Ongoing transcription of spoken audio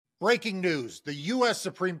Breaking news. The U.S.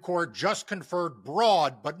 Supreme Court just conferred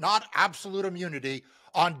broad but not absolute immunity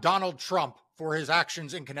on Donald Trump for his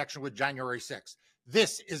actions in connection with January 6th.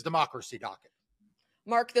 This is Democracy Docket.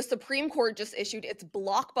 Mark, the Supreme Court just issued its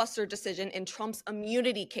blockbuster decision in Trump's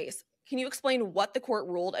immunity case. Can you explain what the court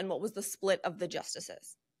ruled and what was the split of the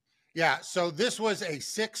justices? Yeah, so this was a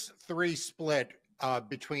 6-3 split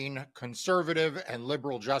between conservative and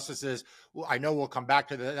liberal justices. Well, I know we'll come back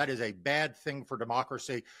to that. That is a bad thing for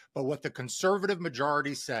democracy. But what the conservative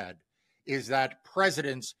majority said is that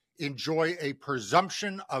presidents enjoy a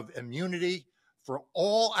presumption of immunity for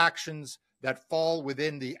all actions that fall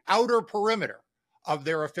within the outer perimeter of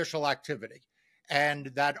their official activity,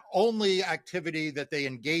 and that only activity that they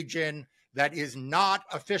engage in that is not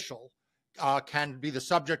official can be the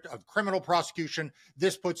subject of criminal prosecution.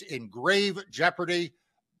 This puts in grave jeopardy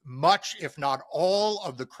much, if not all,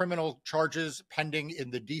 of the criminal charges pending in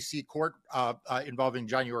the D.C. court involving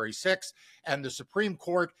January 6th, and the Supreme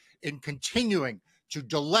Court, in continuing to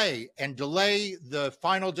delay the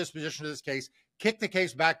final disposition of this case, kick the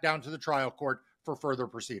case back down to the trial court for further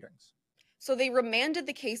proceedings. So they remanded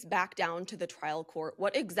the case back down to the trial court.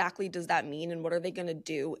 What exactly does that mean, and what are they going to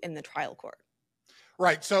do in the trial court?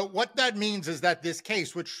 Right. So what that means is that this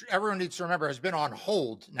case, which everyone needs to remember, has been on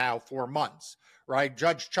hold now for months, right?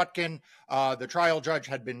 Judge Chutkan, the trial judge,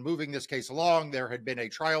 had been moving this case along. There had been a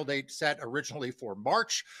trial date set originally for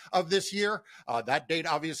March of this year. That date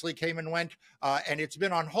obviously came and went, and it's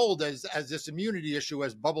been on hold as this immunity issue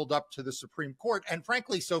has bubbled up to the Supreme Court. And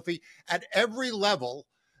frankly, Sophie, at every level,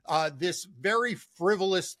 this very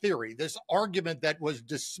frivolous theory, this argument that was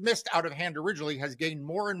dismissed out of hand originally, has gained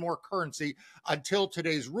more and more currency until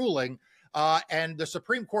today's ruling. And the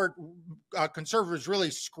Supreme Court conservatives really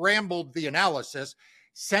scrambled the analysis,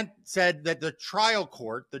 said that the trial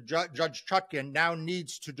court, Judge Chutkan, now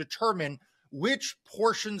needs to determine which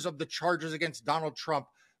portions of the charges against Donald Trump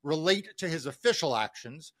relate to his official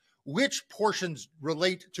actions, which portions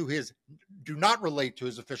do not relate to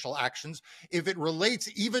his official actions. If it relates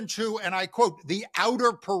even to, and I quote, the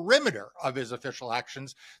outer perimeter of his official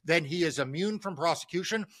actions, then he is immune from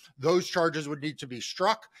prosecution. Those charges would need to be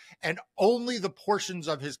struck, and only the portions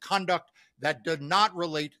of his conduct that did not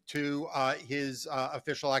relate to his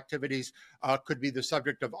official activities could be the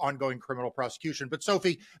subject of ongoing criminal prosecution. But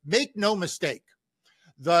Sophie, make no mistake,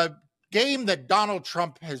 the game that Donald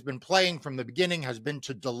Trump has been playing from the beginning has been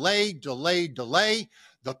to delay.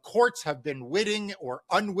 The courts have been witting or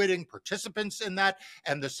unwitting participants in that.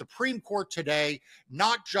 And the Supreme Court today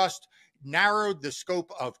not just narrowed the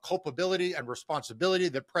scope of culpability and responsibility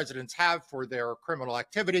that presidents have for their criminal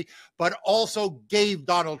activity, but also gave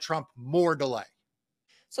Donald Trump more delay.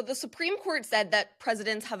 So the Supreme Court said that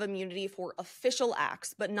presidents have immunity for official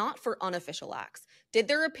acts, but not for unofficial acts. Did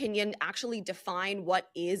their opinion actually define what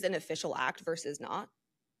is an official act versus not?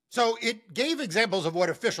 So it gave examples of what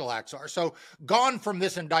official acts are. So gone from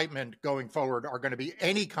this indictment going forward are going to be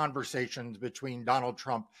any conversations between Donald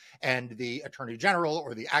Trump and the Attorney General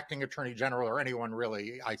or the acting Attorney General or anyone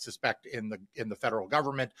really, I suspect, in the federal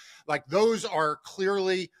government. Like, those are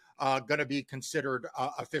clearly going to be considered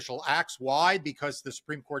official acts. Why? Because the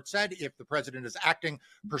Supreme Court said if the president is acting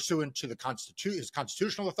pursuant to his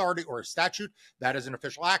constitutional authority or a statute, that is an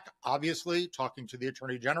official act. Obviously, talking to the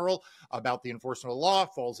Attorney General about the enforcement of law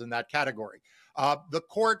falls in that category. The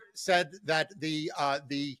court said that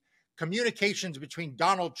the communications between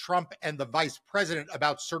Donald Trump and the vice president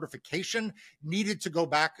about certification needed to go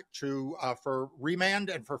back to for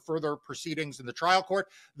remand and for further proceedings in the trial court.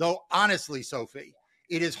 Though honestly, Sophie,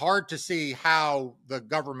 it is hard to see how the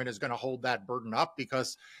government is going to hold that burden up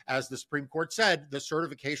because, as the Supreme Court said, the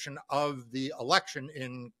certification of the election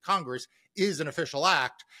in Congress is an official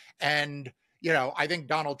act. And, you know, I think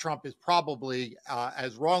Donald Trump is probably,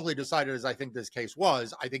 as wrongly decided as I think this case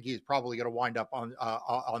was, I think he's probably going to wind up on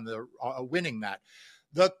winning that.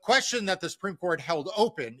 The question that the Supreme Court held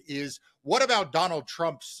open is, what about Donald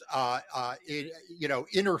Trump's,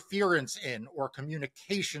 interference in or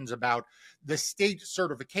communications about the state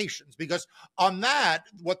certifications? Because on that,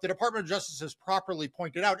 what the Department of Justice has properly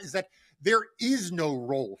pointed out is that there is no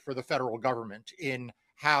role for the federal government in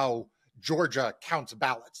how Georgia counts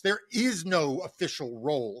ballots. There is no official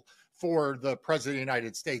role for the President of the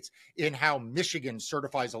United States in how Michigan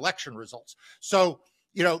certifies election results. So,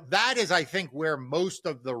 you know, that is, I think, where most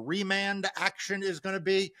of the remand action is going to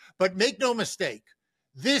be. But make no mistake,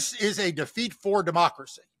 this is a defeat for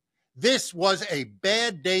democracy. This was a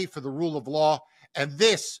bad day for the rule of law. And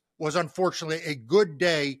this was, unfortunately, a good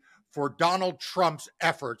day for Donald Trump's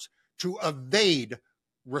efforts to evade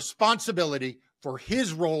responsibility for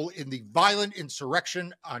his role in the violent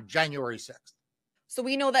insurrection on January 6th. So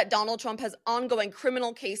we know that Donald Trump has ongoing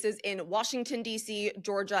criminal cases in Washington, D.C.,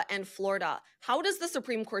 Georgia, and Florida. How does the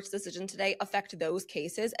Supreme Court's decision today affect those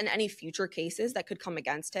cases and any future cases that could come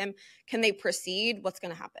against him? Can they proceed? What's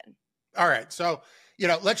going to happen? All right. So,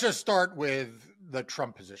 let's just start with the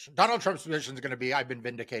Trump position. Donald Trump's position is going to be, I've been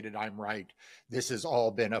vindicated. I'm right. This has all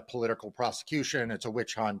been a political prosecution. It's a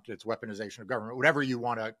witch hunt. It's weaponization of government, whatever you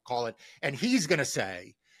want to call it. And he's going to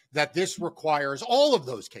say that this requires all of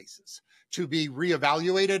those cases to be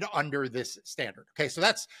reevaluated under this standard. Okay, so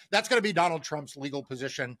that's going to be Donald Trump's legal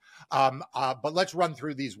position. But let's run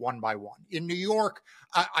through these one by one. In New York,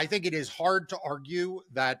 I think it is hard to argue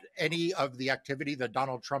that any of the activity that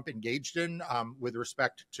Donald Trump engaged in with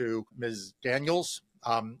respect to Ms. Daniels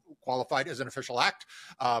qualified as an official act.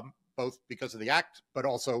 Both because of the act, but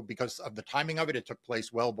also because of the timing of it. It took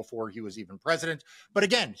place well before he was even president. But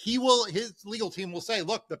again, his legal team will say,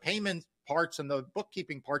 look, the payment parts and the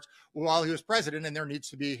bookkeeping parts while he was president, and there needs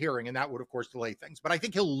to be a hearing. And that would, of course, delay things. But I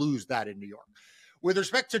think he'll lose that in New York. With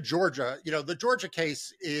respect to Georgia, the Georgia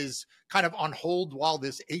case is kind of on hold while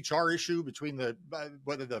this HR issue between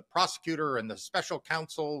whether the prosecutor and the special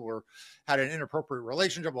counsel had an inappropriate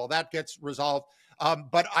relationship, while that gets resolved.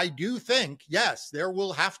 But I do think, yes, there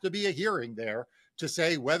will have to be a hearing there to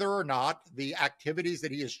say whether or not the activities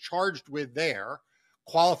that he is charged with there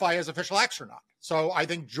qualify as official acts or not. So I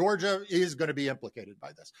think Georgia is going to be implicated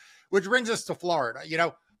by this, which brings us to Florida.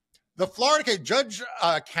 The Florida case, Judge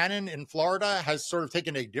Cannon in Florida has sort of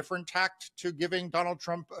taken a different tact to giving Donald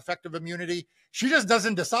Trump effective immunity. She just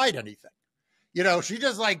doesn't decide anything. She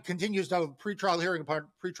just continues to have pretrial hearing upon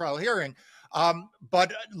pretrial hearing.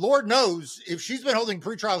 But Lord knows if she's been holding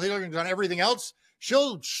pretrial hearings on everything else,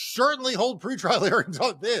 she'll certainly hold pretrial hearings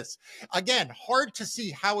on this. Again, hard to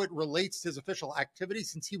see how it relates to his official activity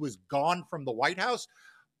since he was gone from the White House.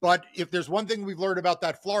 But if there's one thing we've learned about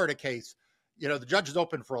that Florida case, the judge is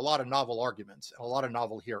open for a lot of novel arguments and a lot of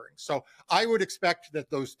novel hearings. So I would expect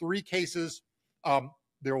that those three cases,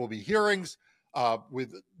 there will be hearings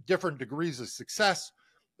with different degrees of success.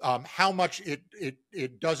 How much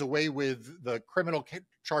it does away with the criminal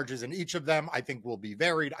charges in each of them, I think will be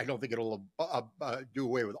varied. I don't think it'll do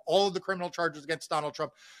away with all of the criminal charges against Donald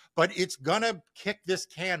Trump, but it's going to kick this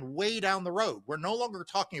can way down the road. We're no longer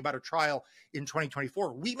talking about a trial in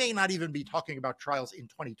 2024. We may not even be talking about trials in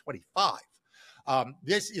 2025.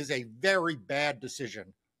 This is a very bad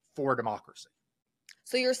decision for democracy.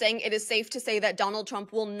 So you're saying it is safe to say that Donald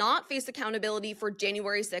Trump will not face accountability for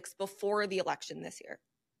January 6th before the election this year?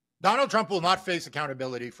 Donald Trump will not face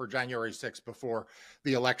accountability for January 6th before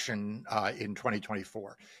the election in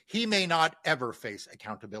 2024. He may not ever face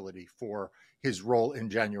accountability for his role in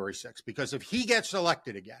January 6th, because if he gets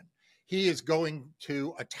elected again, he is going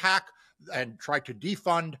to attack and try to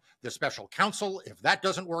defund the special counsel. If that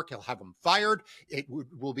doesn't work, he'll have him fired. It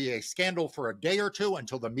will be a scandal for a day or two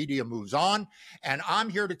until the media moves on. And I'm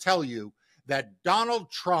here to tell you that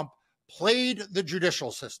Donald Trump played the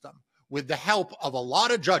judicial system with the help of a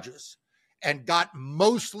lot of judges and got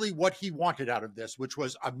mostly what he wanted out of this, which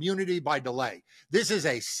was immunity by delay. This is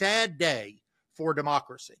a sad day for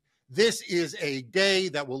democracy. This is a day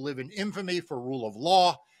that will live in infamy for rule of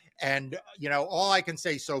law. And, all I can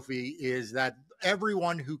say, Sophie, is that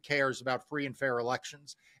everyone who cares about free and fair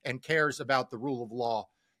elections and cares about the rule of law,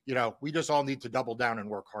 we just all need to double down and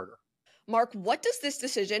work harder. Mark, what does this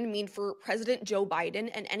decision mean for President Joe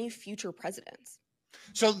Biden and any future presidents?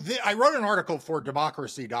 So I wrote an article for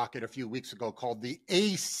Democracy Docket a few weeks ago called The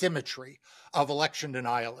Asymmetry of Election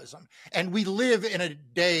Denialism. And we live in a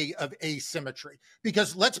day of asymmetry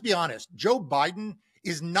because, let's be honest, Joe Biden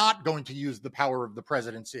is not going to use the power of the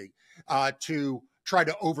presidency to try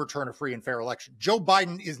to overturn a free and fair election. Joe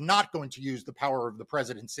Biden is not going to use the power of the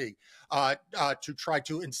presidency to try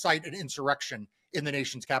to incite an insurrection in the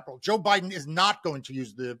nation's capital. Joe Biden is not going to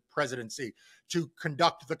use the presidency to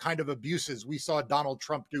conduct the kind of abuses we saw Donald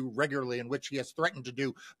Trump do regularly, in which he has threatened to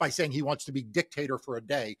do by saying he wants to be dictator for a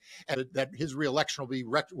day, and that his reelection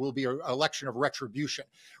will be an election of retribution,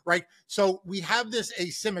 right? So we have this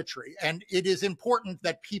asymmetry, and it is important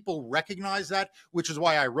that people recognize that, which is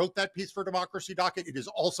why I wrote that piece for Democracy Docket. It is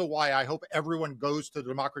also why I hope everyone goes to the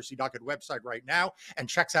Democracy Docket website right now and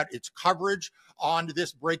checks out its coverage on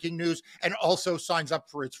this breaking news, and also signs up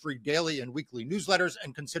for its free daily and weekly newsletters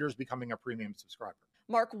and considers becoming a premium subscriber.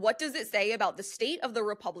 Mark, what does it say about the state of the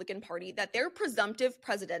Republican Party that their presumptive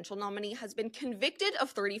presidential nominee has been convicted of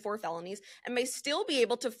 34 felonies and may still be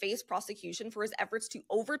able to face prosecution for his efforts to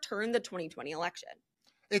overturn the 2020 election?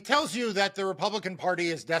 It tells you that the Republican Party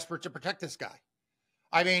is desperate to protect this guy.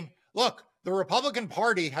 I mean, look, the Republican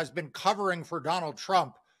Party has been covering for Donald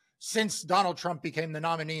Trump since Donald Trump became the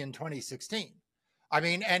nominee in 2016. I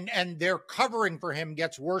mean, and their covering for him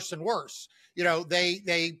gets worse and worse. You know,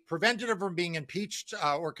 they prevented him from being impeached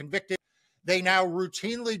or convicted. They now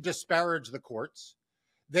routinely disparage the courts.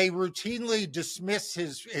 They routinely dismiss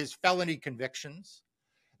his felony convictions.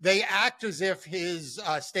 They act as if his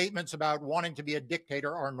statements about wanting to be a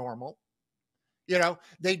dictator are normal. You know,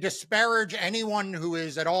 they disparage anyone who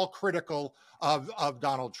is at all critical of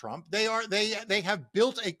Donald Trump. They have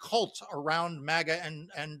built a cult around MAGA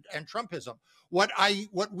and Trumpism. What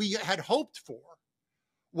we had hoped for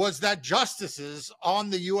was that justices on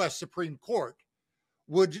the U.S. Supreme Court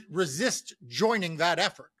would resist joining that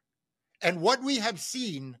effort. And what we have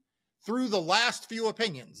seen through the last few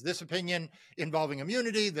opinions, this opinion involving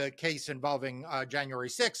immunity, the case involving January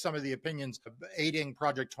 6th, some of the opinions aiding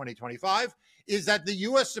Project 2025, is that the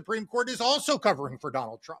U.S. Supreme Court is also covering for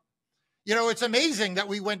Donald Trump. You know, it's amazing that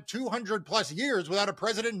we went 200 plus years without a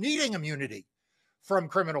president needing immunity from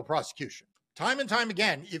criminal prosecution. Time and time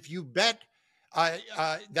again, if you bet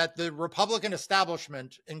that the Republican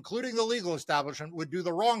establishment, including the legal establishment, would do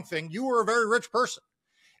the wrong thing, you were a very rich person.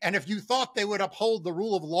 And if you thought they would uphold the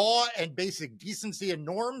rule of law and basic decency and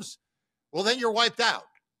norms, well, then you're wiped out.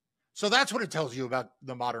 So that's what it tells you about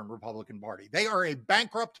the modern Republican Party. They are a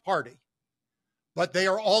bankrupt party, but they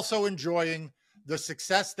are also enjoying the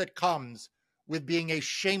success that comes with being a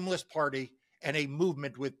shameless party and a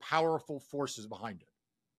movement with powerful forces behind it.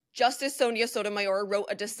 Justice Sonia Sotomayor wrote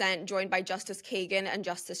a dissent joined by Justice Kagan and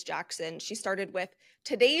Justice Jackson. She started with,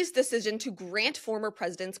 "Today's decision to grant former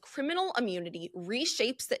presidents criminal immunity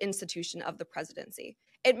reshapes the institution of the presidency.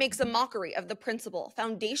 It makes a mockery of the principle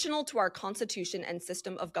foundational to our Constitution and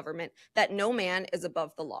system of government that no man is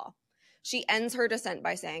above the law." She ends her dissent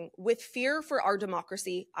by saying, "With fear for our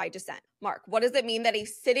democracy, I dissent." Mark, what does it mean that a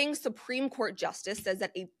sitting Supreme Court justice says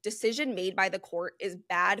that a decision made by the court is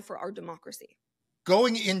bad for our democracy?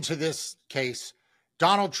 Going into this case,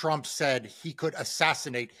 Donald Trump said he could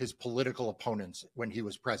assassinate his political opponents when he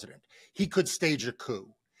was president. He could stage a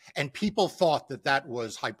coup. And people thought that that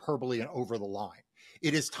was hyperbole and over the line.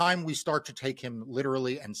 It is time we start to take him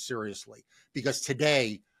literally and seriously, because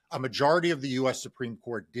today, a majority of the U.S. Supreme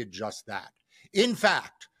Court did just that. In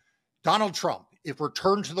fact, Donald Trump, if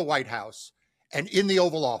returned to the White House and in the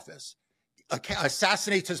Oval Office,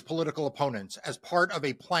 assassinates his political opponents as part of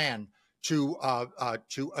a plan to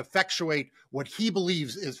effectuate what he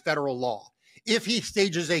believes is federal law. If he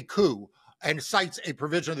stages a coup and cites a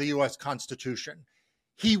provision of the U.S. Constitution,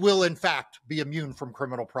 he will, in fact, be immune from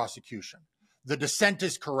criminal prosecution. The dissent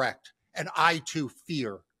is correct, and I, too,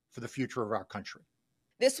 fear for the future of our country.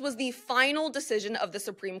 This was the final decision of the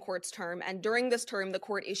Supreme Court's term, and during this term, the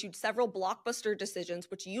court issued several blockbuster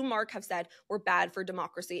decisions, which you, Mark, have said were bad for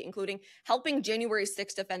democracy, including helping January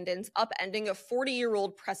 6 defendants, upending a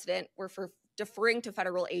 40-year-old precedent for deferring to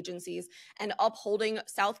federal agencies, and upholding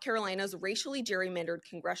South Carolina's racially gerrymandered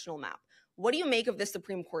congressional map. What do you make of this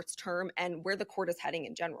Supreme Court's term and where the court is heading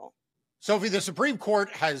in general? Sophie, the Supreme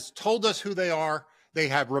Court has told us who they are. They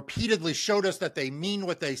have repeatedly showed us that they mean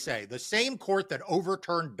what they say. The same court that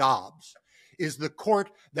overturned Dobbs is the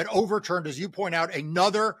court that overturned, as you point out,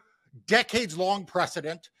 another decades-long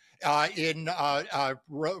precedent in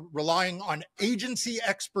relying on agency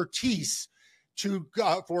expertise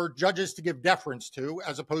for judges to give deference to,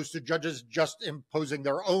 as opposed to judges just imposing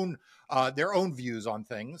their own views on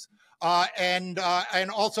things, and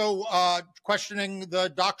also questioning the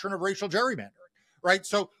doctrine of racial gerrymandering. Right.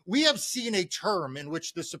 So we have seen a term in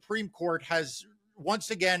which the Supreme Court has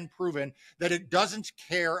once again proven that it doesn't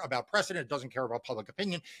care about precedent. It doesn't care about public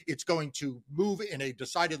opinion. It's going to move in a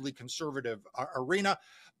decidedly conservative arena.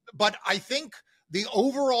 But I think the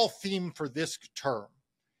overall theme for this term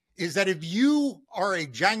is that if you are a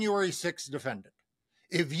January 6th defendant,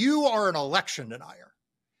 if you are an election denier,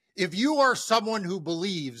 if you are someone who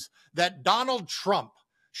believes that Donald Trump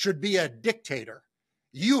should be a dictator,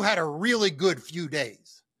 you had a really good few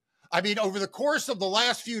days. I mean, over the course of the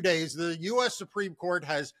last few days, the U.S. Supreme Court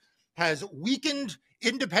has weakened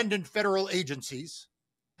independent federal agencies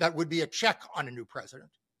that would be a check on a new president,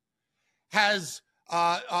 has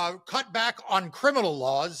cut back on criminal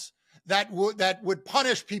laws that would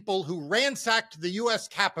punish people who ransacked the U.S.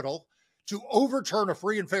 Capitol to overturn a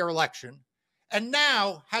free and fair election, and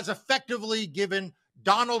now has effectively given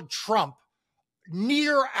Donald Trump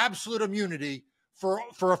near absolute immunity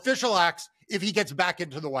for official acts if he gets back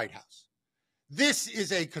into the White House. This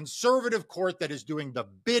is a conservative court that is doing the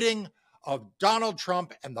bidding of Donald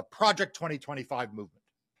Trump and the Project 2025 movement.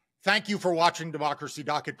 Thank you for watching Democracy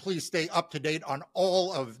Docket. Please stay up to date on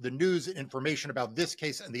all of the news and information about this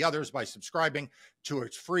case and the others by subscribing to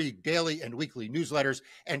its free daily and weekly newsletters,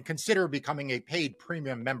 and consider becoming a paid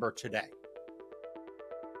premium member today.